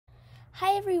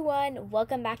Hi everyone,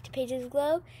 welcome back to Pages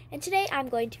Globe, and today I'm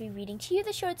going to be reading to you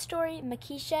the short story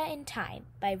Makeisha in Time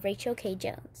by Racheal K.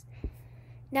 Jones.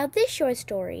 Now this short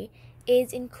story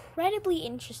is incredibly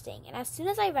interesting, and as soon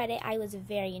as I read it, I was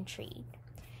very intrigued.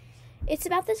 It's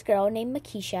about this girl named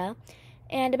Makeisha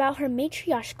and about her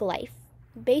matriarchal life.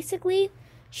 Basically,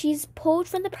 she's pulled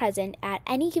from the present at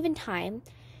any given time,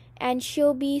 and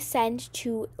she'll be sent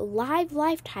to live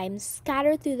lifetimes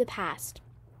scattered through the past.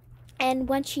 And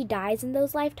when she dies in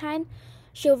those lifetimes,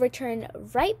 she'll return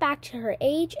right back to her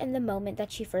age and the moment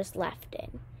that she first left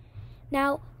in.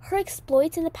 Now, her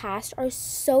exploits in the past are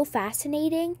so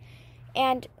fascinating,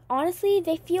 and honestly,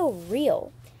 they feel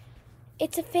real.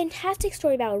 It's a fantastic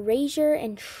story about erasure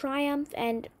and triumph,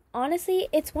 and honestly,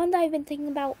 it's one that I've been thinking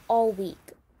about all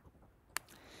week.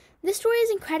 This story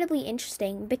is incredibly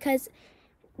interesting because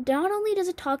not only does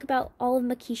it talk about all of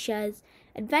Makeisha's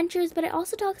adventures, but it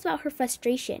also talks about her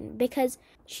frustration because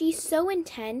she's so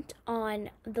intent on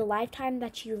the lifetime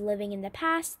that she's living in the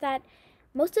past that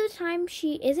most of the time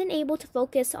she isn't able to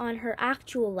focus on her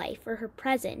actual life or her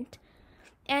present.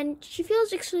 And she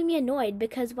feels extremely annoyed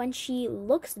because when she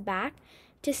looks back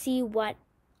to see what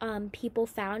people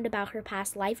found about her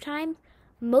past lifetime,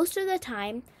 most of the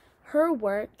time her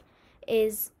work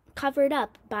is covered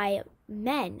up by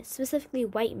men, specifically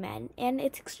white men, and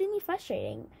it's extremely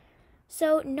frustrating.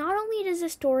 So not only is the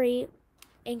story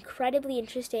incredibly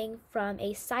interesting from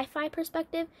a sci-fi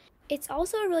perspective, it's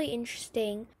also really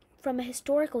interesting from a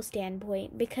historical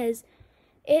standpoint because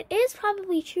it is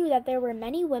probably true that there were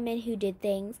many women who did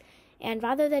things, and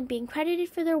rather than being credited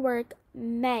for their work,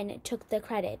 men took the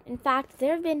credit. In fact,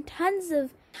 there have been tons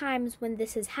of times when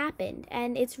this has happened,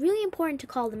 and it's really important to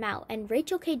call them out, and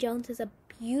Racheal K. Jones does a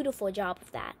beautiful job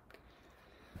of that.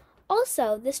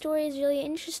 Also, the story is really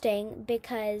interesting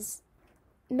because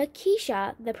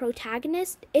Makeisha, the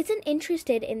protagonist, isn't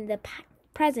interested in the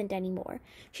present anymore.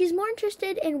 She's more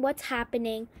interested in what's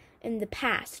happening in the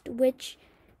past, which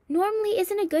normally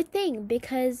isn't a good thing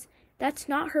because that's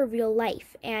not her real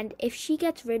life. And if she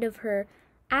gets rid of her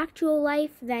actual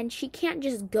life, then she can't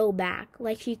just go back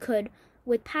like she could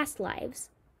with past lives.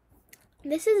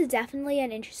 This is definitely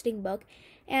an interesting book,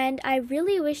 and I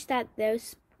really wish that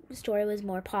this story was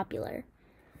more popular.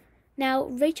 Now,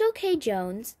 Racheal K.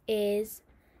 Jones is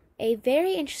a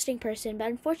very interesting person, but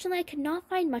unfortunately I could not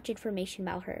find much information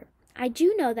about her. I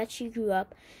do know that she grew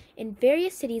up in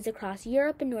various cities across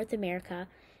Europe and North America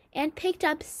and picked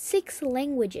up 6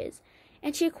 languages,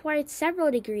 and she acquired several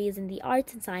degrees in the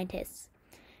arts and sciences.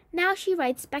 Now she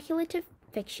writes speculative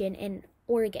fiction in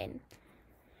Oregon.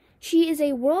 She is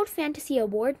a World Fantasy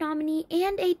Award nominee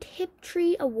and a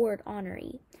Tiptree Award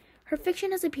honoree. Her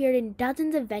fiction has appeared in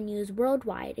dozens of venues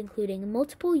worldwide, including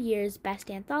multiple years' best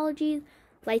anthologies,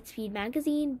 Lightspeed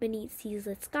Magazine, Beneath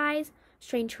Ceaseless Skies,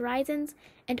 Strange Horizons,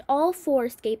 and all 4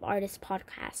 Escape Artists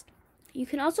podcasts. You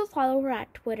can also follow her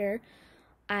at Twitter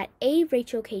at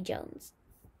 @Racheal K. Jones.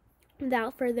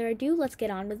 Without further ado, let's get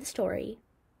on with the story.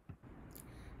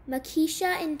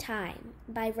 Makeisha in Time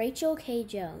by Racheal K.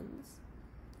 Jones.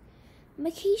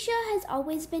 Makeisha has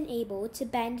always been able to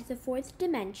bend the 4th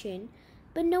dimension,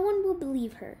 but no one will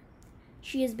believe her.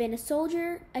 She has been a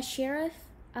soldier, a sheriff,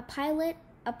 a pilot,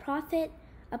 a prophet,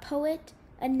 a poet,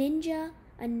 a ninja,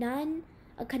 a nun,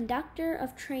 a conductor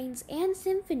of trains and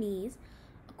symphonies,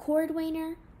 a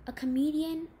cordwainer, a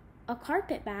comedian, a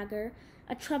carpetbagger,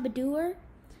 a troubadour,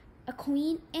 a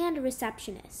queen, and a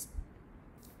receptionist.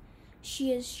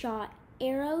 She has shot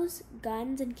arrows,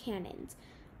 guns, and cannons.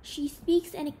 She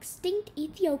speaks an extinct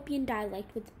Ethiopian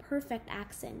dialect with perfect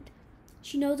accent.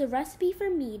 She knows a recipe for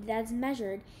mead that is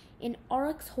measured in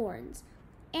oryx horns,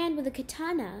 and with a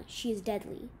katana, she is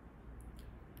deadly.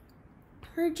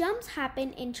 Her jumps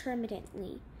happen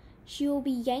intermittently. She will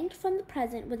be yanked from the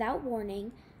present without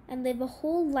warning and live a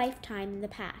whole lifetime in the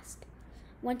past.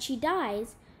 When she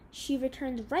dies, she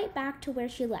returns right back to where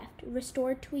she left,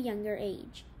 restored to a younger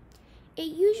age.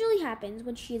 It usually happens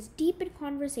when she is deep in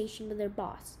conversation with her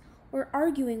boss, or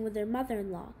arguing with her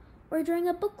mother-in-law, or during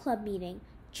a book club meeting,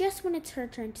 just when it's her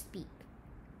turn to speak.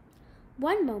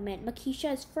 One moment,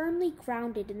 Makeisha is firmly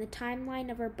grounded in the timeline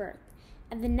of her birth,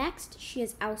 and the next, she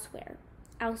is elsewhere.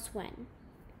 Elsewhen.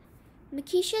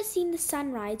 Makeisha has seen the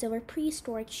sun rise over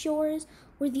prehistoric shores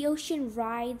where the ocean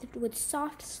writhed with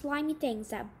soft, slimy things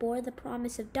that bore the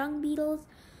promise of dung beetles,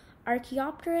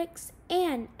 Archaeopteryx,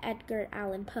 and Edgar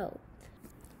Allan Poe.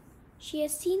 She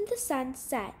has seen the sun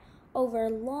set over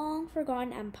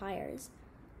long-forgotten empires.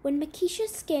 When Makeisha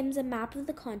skims a map of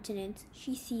the continents,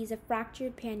 she sees a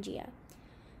fractured Pangea.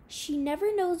 She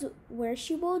never knows where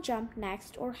she will jump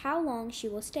next or how long she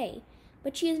will stay,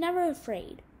 but she is never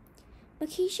afraid.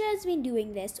 Makeisha has been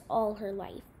doing this all her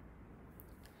life.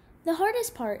 The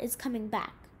hardest part is coming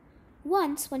back.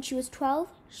 Once, when she was 12,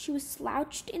 she was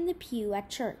slouched in the pew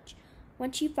at church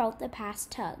when she felt the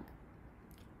past tug.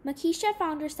 Makeisha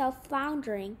found herself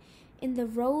floundering in the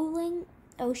rolling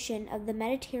ocean of the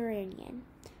Mediterranean,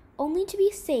 only to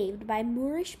be saved by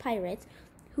Moorish pirates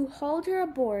who hauled her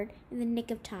aboard in the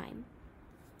nick of time.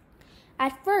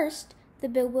 At first, the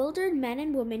bewildered men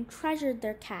and women treasured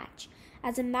their catch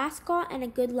as a mascot and a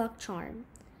good luck charm.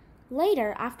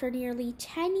 Later, after nearly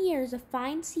 10 years of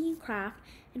fine seacraft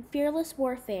and fearless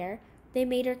warfare, they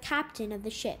made her captain of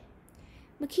the ship.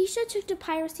 Makeisha took to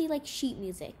piracy like sheet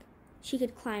music. She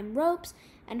could climb ropes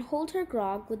and hold her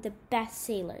grog with the best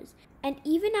sailors, and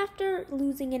even after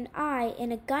losing an eye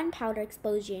in a gunpowder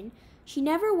explosion, she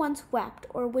never once wept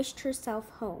or wished herself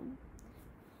home.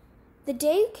 The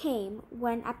day came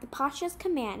when, at the Pasha's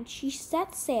command, she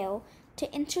set sail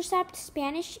to intercept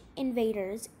Spanish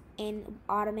invaders in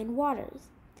Ottoman waters.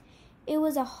 It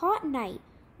was a hot night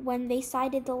when they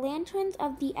sighted the lanterns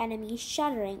of the enemy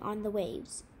shuddering on the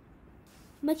waves.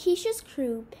 Makeisha's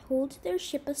crew pulled their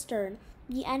ship astern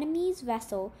the enemy's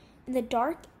vessel in the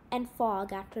dark and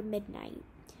fog after midnight.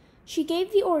 She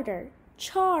gave the order,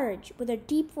 "Charge!" with her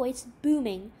deep voice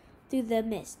booming through the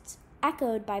mists,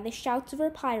 echoed by the shouts of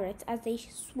her pirates as they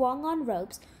swung on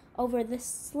ropes over the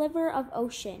sliver of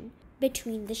ocean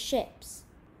between the ships.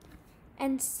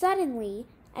 And suddenly,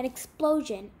 an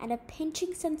explosion and a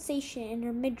pinching sensation in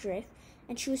her midriff,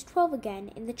 and she was 12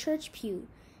 again in the church pew,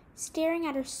 staring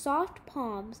at her soft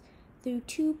palms through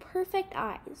two perfect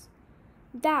eyes.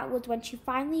 That was when she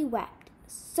finally wept,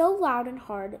 so loud and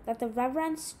hard that the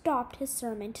Reverend stopped his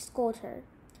sermon to scold her.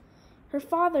 Her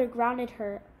father grounded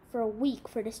her for a week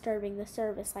for disturbing the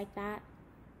service like that.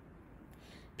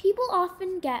 People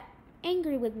often get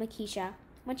angry with Makeisha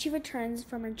when she returns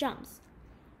from her jumps.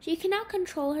 She cannot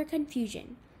control her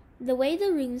confusion, the way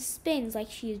the room spins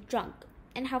like she is drunk,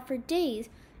 and how for days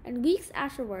and weeks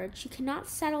afterwards she cannot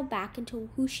settle back into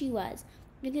who she was,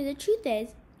 because the truth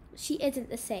is, she isn't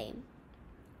the same.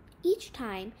 Each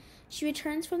time she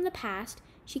returns from the past,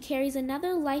 she carries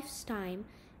another lifetime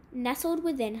nestled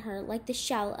within her like the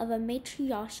shell of a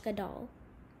matryoshka doll.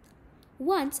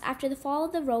 Once, after the fall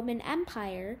of the Roman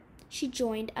Empire, she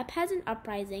joined a peasant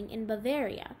uprising in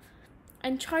Bavaria,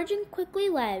 and charging quickly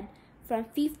led from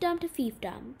fiefdom to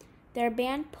fiefdom, their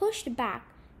band pushed back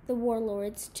the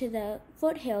warlords to the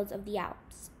foothills of the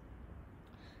Alps.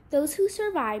 Those who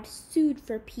survived sued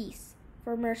for peace,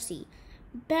 for mercy,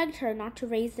 begged her not to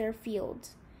raise their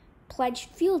fields, pledged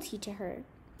fealty to her.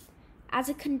 As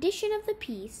a condition of the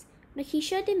peace,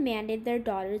 Makeisha demanded their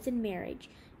daughters in marriage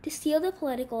to seal the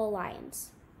political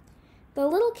alliance. The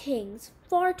little kings,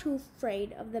 far too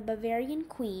afraid of the Bavarian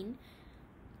queen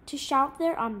to shout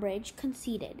their umbrage,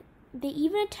 conceded. They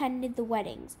even attended the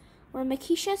weddings, where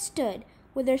Makeisha stood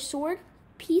with her sword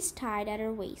peace tied at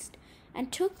her waist,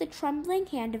 and took the trembling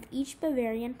hand of each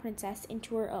Bavarian princess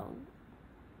into her own.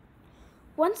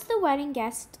 Once the wedding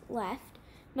guests left,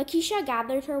 Makeisha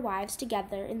gathered her wives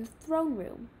together in the throne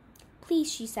room. "Please,"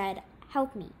 she said,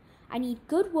 "help me. I need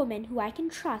good women who I can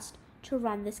trust to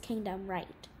run this kingdom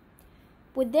right."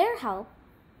 With their help,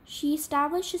 she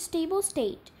established a stable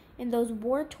state in those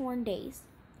war-torn days.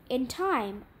 In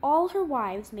time, all her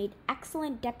wives made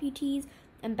excellent deputies,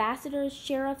 ambassadors,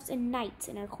 sheriffs, and knights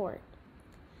in her court.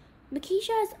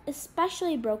 Makeisha is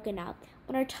especially broken up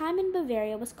when her time in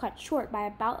Bavaria was cut short by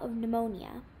a bout of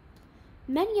pneumonia.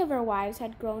 Many of her wives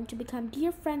had grown to become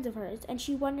dear friends of hers, and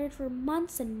she wondered for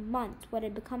months and months what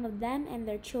had become of them and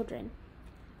their children,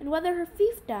 and whether her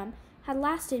fiefdom had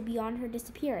lasted beyond her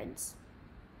disappearance.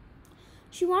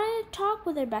 She wanted to talk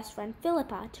with her best friend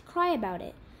Philippa to cry about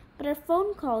it, but her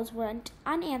phone calls went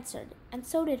unanswered, and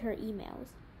so did her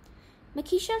emails.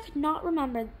 Makeisha could not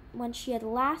remember when she had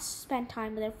last spent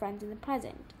time with her friends in the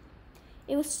present.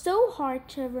 It was so hard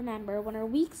to remember when her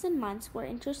weeks and months were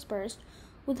interspersed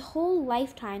with whole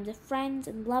lifetimes of friends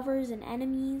and lovers and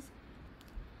enemies.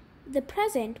 The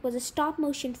present was a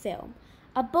stop-motion film,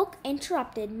 a book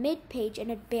interrupted mid-page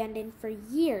and abandoned for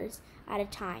years at a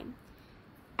time.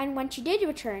 And when she did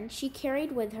return, she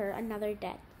carried with her another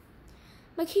death.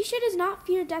 Makeisha does not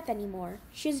fear death anymore.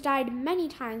 She has died many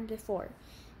times before,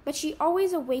 but she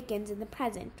always awakens in the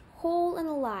present, whole and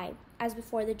alive, as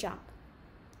before the jump.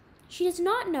 She does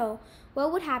not know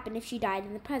what would happen if she died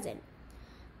in the present.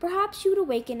 Perhaps she would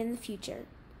awaken in the future.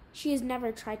 She has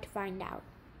never tried to find out.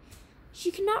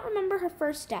 She cannot remember her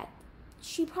first death.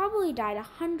 She probably died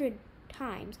 100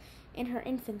 times in her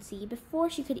infancy before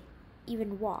she could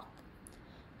even walk.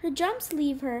 Her jumps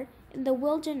leave her in the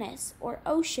wilderness or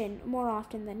ocean more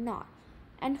often than not,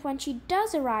 and when she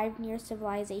does arrive near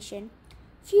civilization,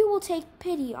 few will take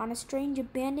pity on a strange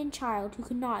abandoned child who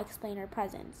cannot explain her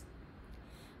presence.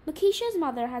 Makeisha's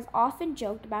mother has often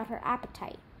joked about her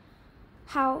appetite,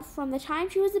 how from the time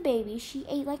she was a baby she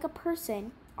ate like a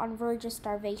person on verge of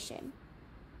starvation.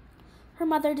 Her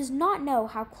mother does not know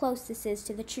how close this is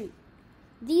to the truth.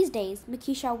 These days,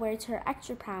 Makeisha wears her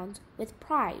extra pounds with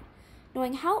pride,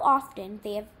 knowing how often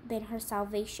they have been her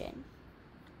salvation.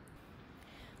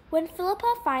 When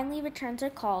Philippa finally returns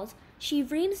her calls, she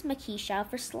reams Makeisha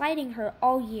for slighting her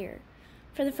all year,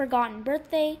 for the forgotten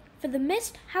birthday, for the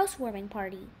missed housewarming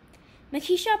party.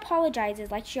 Makeisha apologizes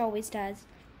like she always does.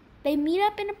 They meet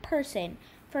up in person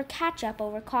for a catch-up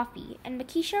over coffee, and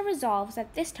Makeisha resolves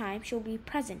that this time she will be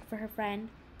present for her friend.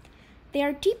 They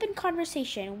are deep in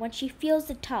conversation when she feels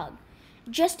the tug,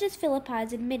 just as Philippa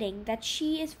is admitting that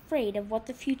she is afraid of what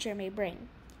the future may bring.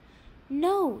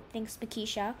 No, thinks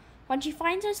Makeisha, when she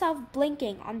finds herself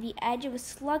blinking on the edge of a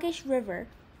sluggish river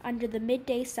under the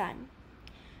midday sun.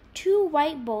 Two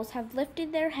white bulls have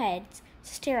lifted their heads to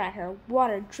stare at her,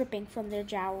 water dripping from their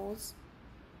jowls.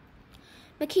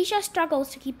 Makeisha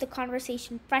struggles to keep the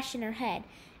conversation fresh in her head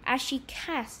as she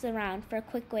casts around for a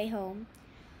quick way home.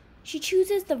 She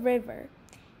chooses the river.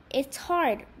 It's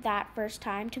hard that first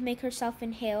time to make herself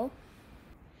inhale,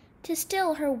 to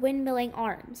still her windmilling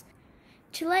arms,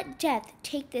 to let death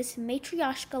take this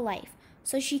matryoshka life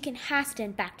so she can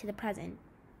hasten back to the present.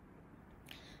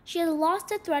 She has lost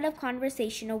the thread of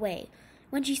conversation away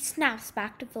when she snaps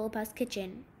back to Philippa's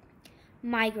kitchen.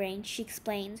 Migraine, she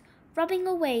explains, rubbing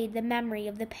away the memory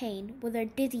of the pain with her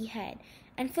dizzy head,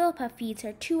 and Philippa feeds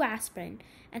her 2 aspirin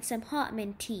and some hot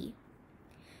mint tea.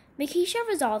 Makeisha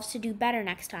resolves to do better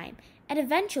next time, and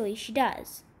eventually she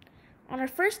does. On her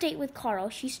first date with Carl,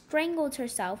 she strangles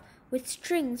herself with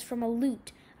strings from a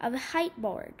lute of a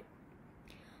kiteboard.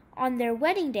 On their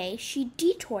wedding day, she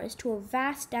detours to a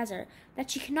vast desert that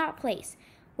she cannot place,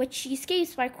 which she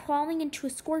escapes by crawling into a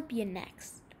scorpion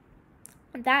nest.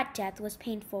 That death was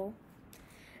painful.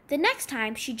 The next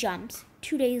time she jumps,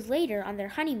 2 days later on their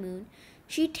honeymoon,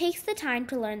 she takes the time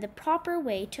to learn the proper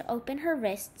way to open her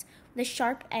wrists with a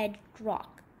sharp-edged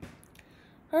rock.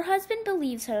 Her husband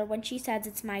believes her when she says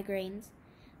it's migraines.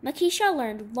 Makeisha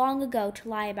learned long ago to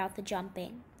lie about the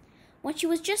jumping. When she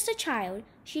was just a child,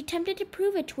 she attempted to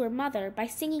prove it to her mother by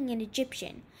singing in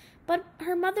Egyptian, but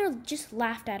her mother just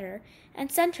laughed at her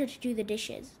and sent her to do the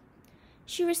dishes.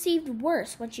 She received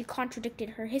worse when she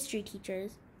contradicted her history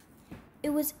teachers. It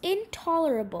was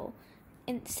intolerable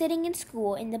sitting in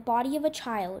school in the body of a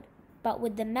child, but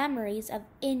with the memories of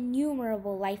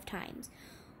innumerable lifetimes,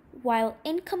 while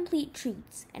incomplete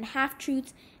truths and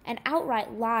half-truths and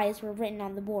outright lies were written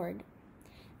on the board.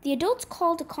 The adults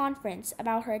called a conference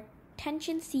about her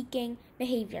attention-seeking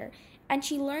behavior, and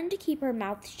she learned to keep her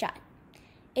mouth shut.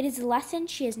 It is a lesson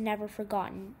she has never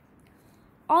forgotten.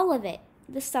 All of it,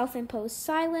 the self-imposed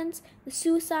silence, the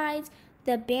suicides,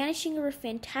 the banishing of her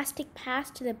fantastic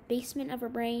past to the basement of her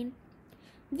brain,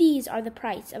 these are the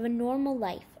price of a normal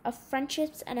life, of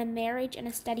friendships and a marriage and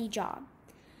a steady job.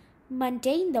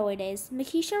 Mundane though it is,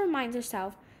 Makeisha reminds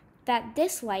herself that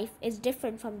this life is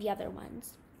different from the other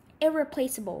ones.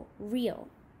 Irreplaceable, real.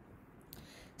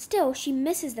 Still, she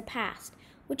misses the past,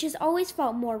 which has always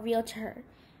felt more real to her,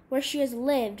 where she has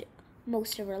lived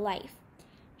most of her life.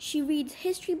 She reads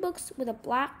history books with a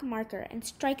black marker and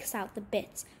strikes out the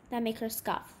bits that make her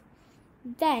scoff.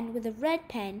 Then, with a red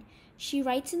pen, she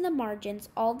writes in the margins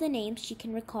all the names she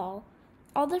can recall,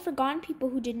 all the forgotten people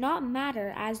who did not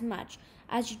matter as much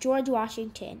as George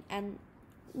Washington and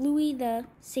Louis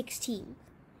XVI.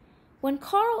 When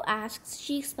Carl asks,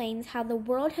 she explains how the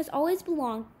world has always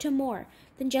belonged to more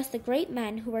than just the great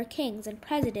men who were kings and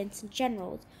presidents and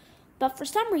generals, but for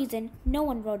some reason, no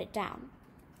one wrote it down.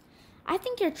 "I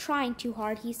think you're trying too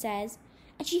hard," he says,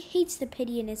 and she hates the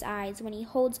pity in his eyes when he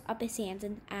holds up his hands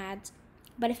and adds,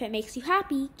 "But if it makes you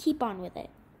happy, keep on with it."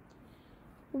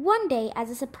 One day, as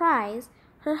a surprise,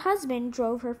 her husband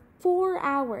drove her 4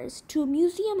 hours to a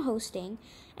museum hosting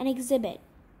an exhibit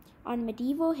on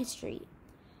medieval history.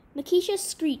 Makeisha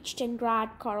screeched and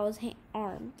grabbed Carl's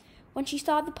arm when she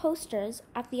saw the posters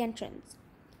at the entrance.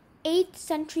 8th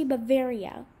century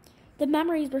Bavaria. The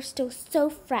memories were still so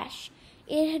fresh.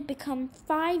 It had become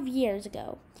 5 years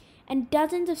ago, and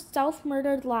dozens of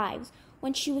self-murdered lives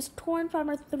when she was torn from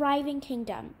her thriving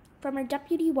kingdom, from her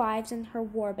deputy wives and her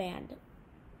war band.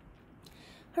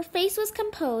 Her face was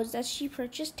composed as she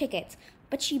purchased tickets,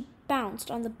 but she bounced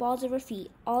on the balls of her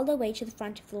feet all the way to the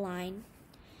front of the line.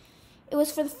 It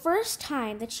was for the first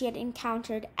time that she had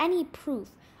encountered any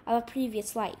proof of a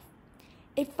previous life.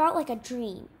 It felt like a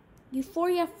dream.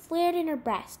 Euphoria flared in her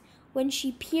breast when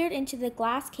she peered into the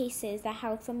glass cases that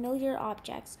held familiar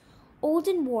objects, old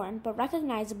and worn but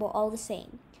recognizable all the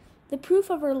same, the proof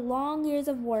of her long years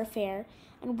of warfare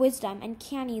and wisdom and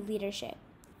canny leadership.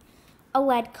 A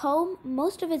lead comb,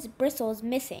 most of its bristles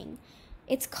missing,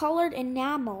 its colored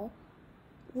enamel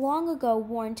long ago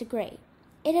worn to gray.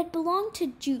 It had belonged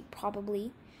to Jute,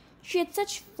 probably. She had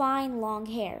such fine long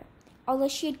hair, although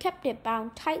she had kept it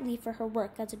bound tightly for her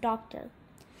work as a doctor.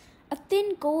 A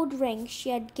thin gold ring she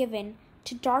had given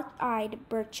to dark-eyed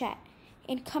Burchett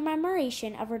in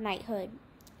commemoration of her knighthood,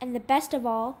 and the best of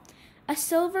all, a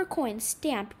silver coin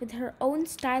stamped with her own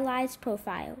stylized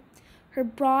profile, her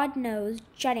broad nose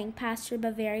jutting past her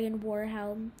Bavarian war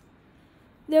helm.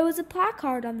 There was a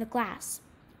placard on the glass.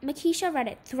 Makeisha read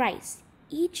it thrice,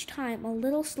 each time a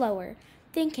little slower,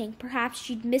 thinking perhaps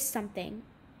she'd missed something,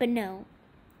 but no.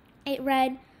 It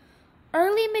read,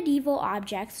 "Early medieval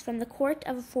objects from the court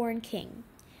of a foreign king.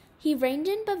 He reigned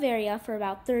in Bavaria for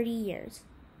about 30 years.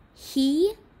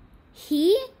 He?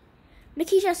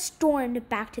 Makeisha stormed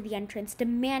back to the entrance,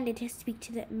 demanded to speak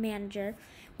to the manager,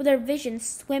 with her vision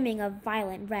swimming of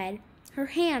violent red, her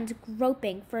hands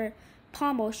groping for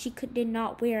pommel she did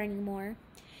not wear anymore.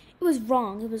 It was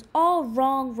wrong. It was all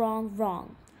wrong, wrong,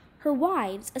 wrong. Her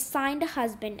wives assigned a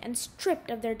husband and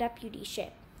stripped of their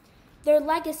deputyship. Their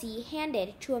legacy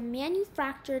handed to a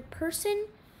manufactured person.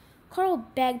 Carl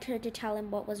begged her to tell him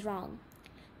what was wrong.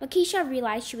 Makeisha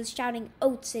realized she was shouting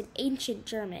oaths in ancient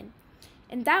German,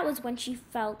 and that was when she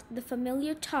felt the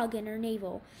familiar tug in her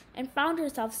navel and found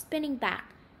herself spinning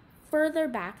back, further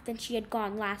back than she had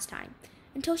gone last time,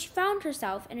 until she found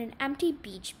herself in an empty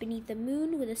beach beneath the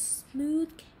moon with a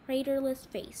smooth, craterless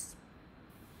face.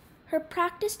 Her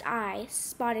practiced eye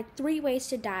spotted 3 ways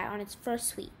to die on its first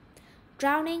sweep: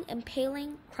 drowning,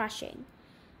 impaling, crushing.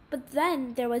 But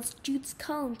then there was Jute's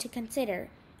comb to consider,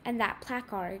 and that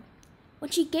placard. When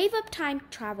she gave up time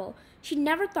travel, she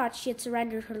never thought she had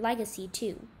surrendered her legacy,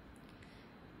 too.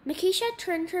 Makeisha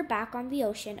turned her back on the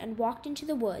ocean and walked into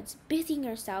the woods, busying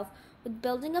herself with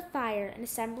building a fire and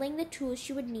assembling the tools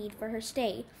she would need for her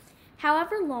stay,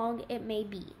 however long it may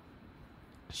be.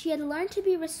 She had learned to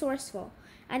be resourceful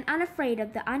and unafraid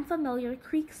of the unfamiliar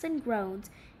creaks and groans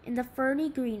in the ferny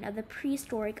green of the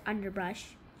prehistoric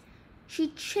underbrush. She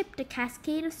chipped a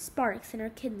cascade of sparks in her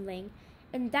kindling,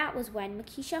 and that was when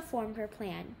Makeisha formed her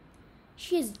plan.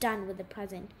 She is done with the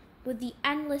present, with the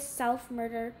endless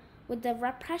self-murder, with the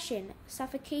repression,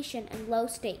 suffocation, and low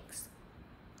stakes.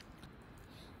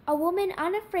 A woman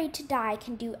unafraid to die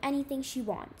can do anything she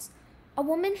wants. A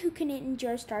woman who can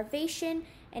endure starvation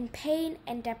and pain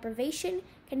and deprivation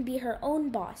can be her own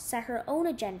boss, set her own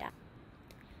agenda.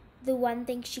 The one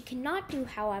thing she cannot do,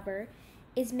 however,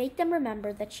 is make them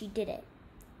remember that she did it.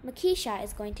 Makeisha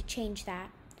is going to change that.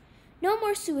 No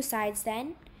more suicides,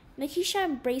 then. Makeisha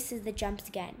embraces the jumps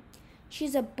again. She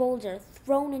is a boulder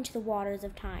thrown into the waters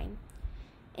of time.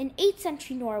 In 8th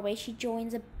century Norway, she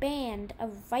joins a band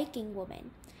of Viking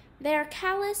women. They are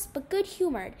callous but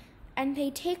good-humored, and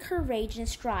they take her rage in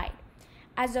stride,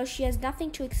 as though she has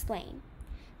nothing to explain.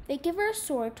 They give her a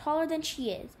sword taller than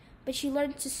she is, but she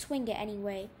learns to swing it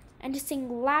anyway, and to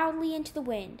sing loudly into the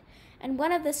wind, and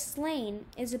one of the slain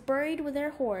is buried with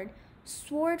her hoard,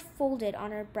 sword folded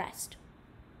on her breast.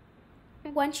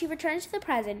 When she returns to the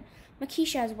present,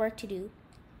 Makeisha has work to do.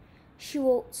 She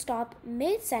will stop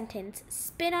mid-sentence,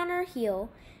 spin on her heel,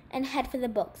 and head for the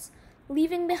books,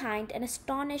 leaving behind an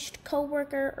astonished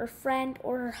co-worker or friend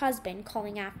or her husband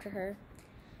calling after her.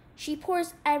 She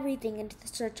pours everything into the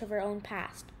search of her own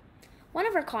past. One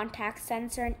of her contacts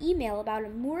sends her an email about a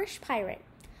Moorish pirate,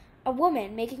 a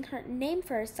woman making her name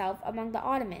for herself among the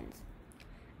Ottomans.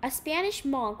 A Spanish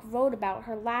monk wrote about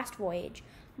her last voyage,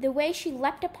 the way she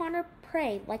leapt upon her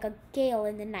prey like a gale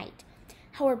in the night,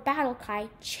 how her battle cry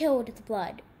chilled the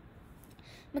blood.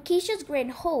 Makeisha's grin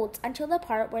holds until the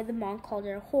part where the monk called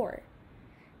her a whore.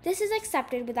 This is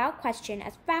accepted without question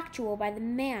as factual by the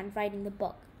man writing the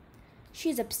book. She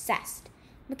is obsessed.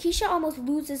 Makeisha almost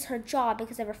loses her job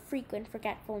because of her frequent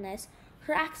forgetfulness,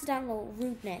 her accidental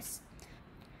rudeness.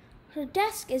 Her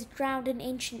desk is drowned in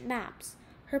ancient maps.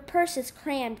 Her purse is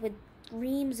crammed with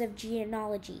reams of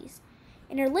genealogies.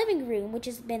 In her living room, which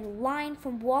has been lined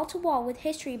from wall to wall with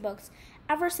history books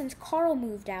ever since Carl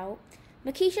moved out,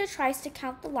 Makeisha tries to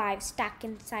count the lives stacked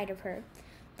inside of her.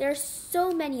 There are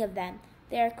so many of them,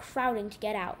 they are crowding to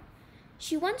get out.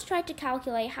 She once tried to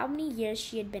calculate how many years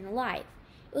she had been alive.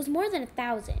 It was more than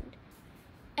 1,000.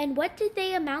 And what did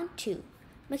they amount to?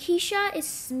 Makeisha is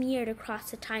smeared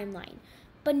across the timeline,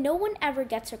 but no one ever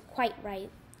gets her quite right.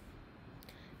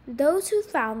 Those who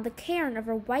found the cairn of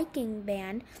her Viking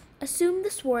band assumed the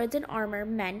swords and armor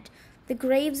meant the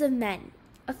graves of men,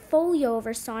 a folio of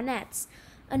her sonnets,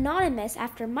 anonymous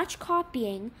after much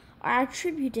copying, are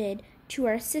attributed to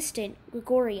her assistant,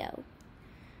 Gregorio.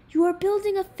 "You are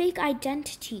building a fake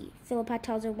identity," Philippa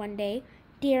tells her one day,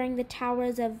 daring the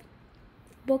towers of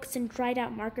books and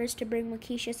dried-out markers to bring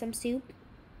Makeisha some soup.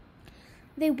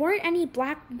 There weren't any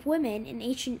black women in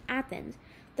ancient Athens.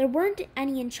 There weren't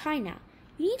any in China.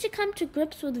 You need to come to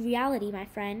grips with reality, my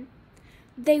friend.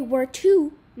 "They were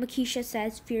too," Makeisha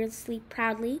says fearlessly,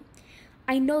 proudly.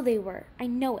 "I know they were. I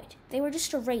know it. They were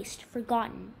just erased,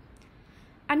 forgotten."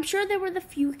 I'm sure there were the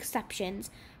few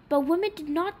exceptions, but women did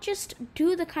not just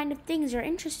do the kind of things you're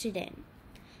interested in.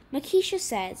 Makeisha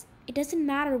says, "It doesn't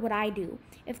matter what I do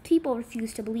if people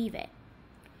refuse to believe it."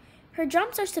 Her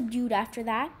jumps are subdued after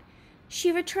that.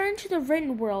 She returned to the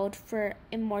written world for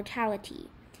immortality.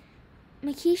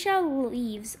 Makeisha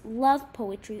leaves love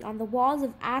poetry on the walls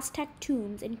of Aztec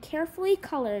tombs and carefully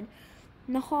colored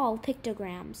Nahal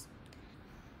pictograms.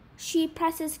 She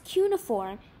presses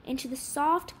cuneiform into the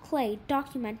soft clay,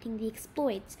 documenting the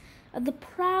exploits of the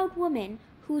proud women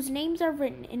whose names are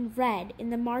written in red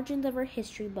in the margins of her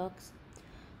history books.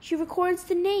 She records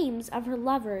the names of her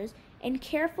lovers in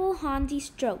careful Hansi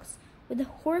strokes with the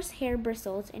horsehair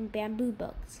bristles in bamboo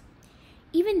books.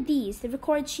 Even these, the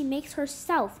records she makes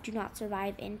herself, do not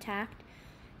survive intact.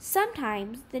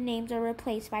 Sometimes the names are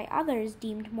replaced by others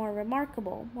deemed more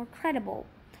remarkable, more credible,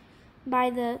 by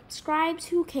the scribes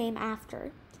who came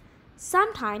after.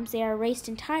 Sometimes they are erased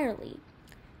entirely.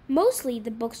 Mostly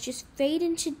the books just fade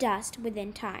into dust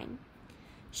within time.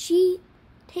 She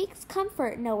takes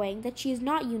comfort knowing that she is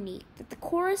not unique, that the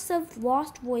chorus of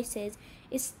lost voices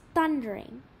is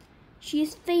thundering. She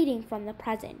is fading from the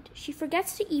present. She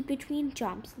forgets to eat between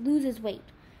jumps, loses weight.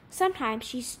 Sometimes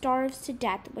she starves to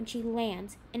death when she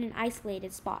lands in an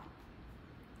isolated spot.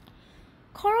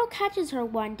 Carl catches her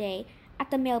one day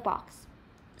at the mailbox.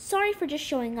 "Sorry for just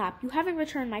showing up. You haven't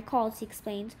returned my calls," he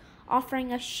explains,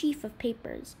 offering a sheaf of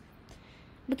papers.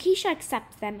 Makeisha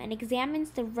accepts them and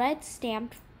examines the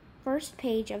red-stamped first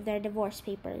page of their divorce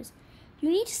papers. "You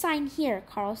need to sign here,"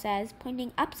 Carl says,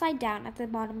 pointing upside down at the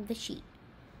bottom of the sheet.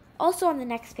 "Also on the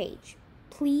next page.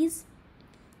 Please?"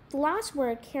 The last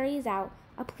word carries out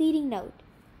a pleading note.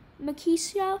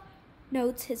 Makeisha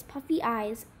notes his puffy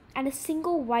eyes and a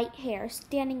single white hair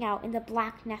standing out in the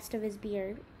black nest of his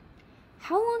beard.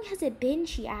 "How long has it been?"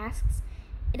 she asks.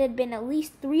 It had been at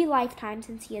least 3 lifetimes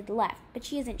since he had left, but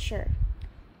she isn't sure.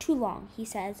 "Too long," he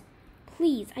says.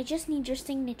 "Please, I just need your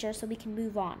signature so we can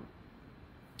move on."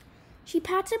 She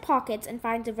pats her pockets and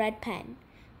finds a red pen.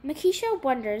 Makeisha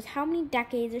wonders how many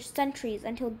decades or centuries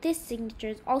until this signature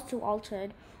is also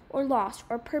altered, or lost,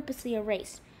 or purposely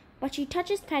erased, but she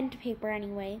touches pen to paper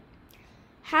anyway.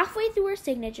 Halfway through her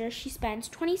signature, she spends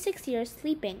 26 years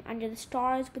sleeping under the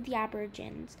stars with the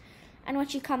Aborigines, and when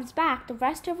she comes back, the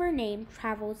rest of her name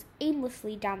travels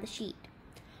aimlessly down the sheet.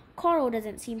 Carl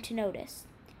doesn't seem to notice.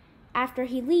 After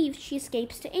he leaves, she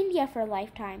escapes to India for a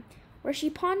lifetime, where she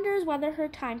ponders whether her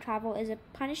time travel is a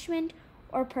punishment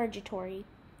or purgatory.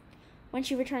 When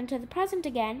she returns to the present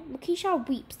again, Makeisha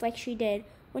weeps like she did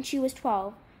when she was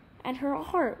 12, and her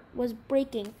heart was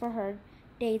breaking for her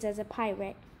days as a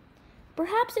pirate.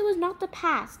 Perhaps it was not the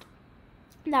past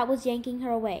that was yanking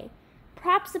her away.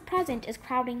 Perhaps the present is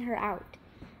crowding her out,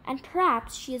 and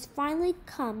perhaps she has finally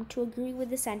come to agree with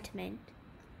the sentiment.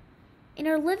 In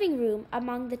her living room,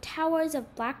 among the towers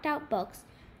of blacked-out books,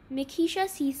 Makeisha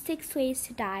sees 6 ways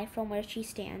to die from where she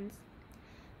stands.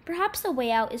 Perhaps the way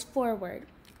out is forward,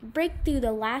 break through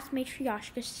the last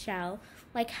matryoshka shell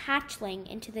like hatchling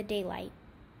into the daylight.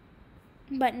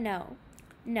 But no.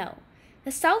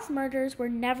 The self-murders were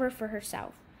never for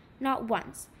herself, not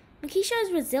once. Makeisha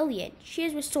is resilient, she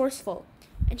is resourceful,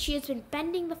 and she has been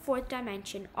bending the 4th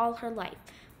dimension all her life,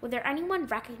 whether anyone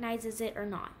recognizes it or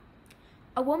not.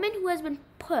 A woman who has been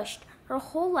pushed her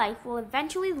whole life will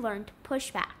eventually learn to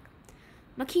push back.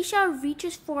 Makeisha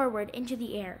reaches forward into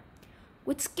the air.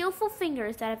 With skillful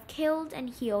fingers that have killed and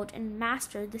healed and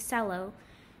mastered the cello,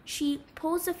 she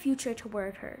pulls the future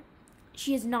toward her.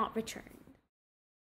 She has not returned.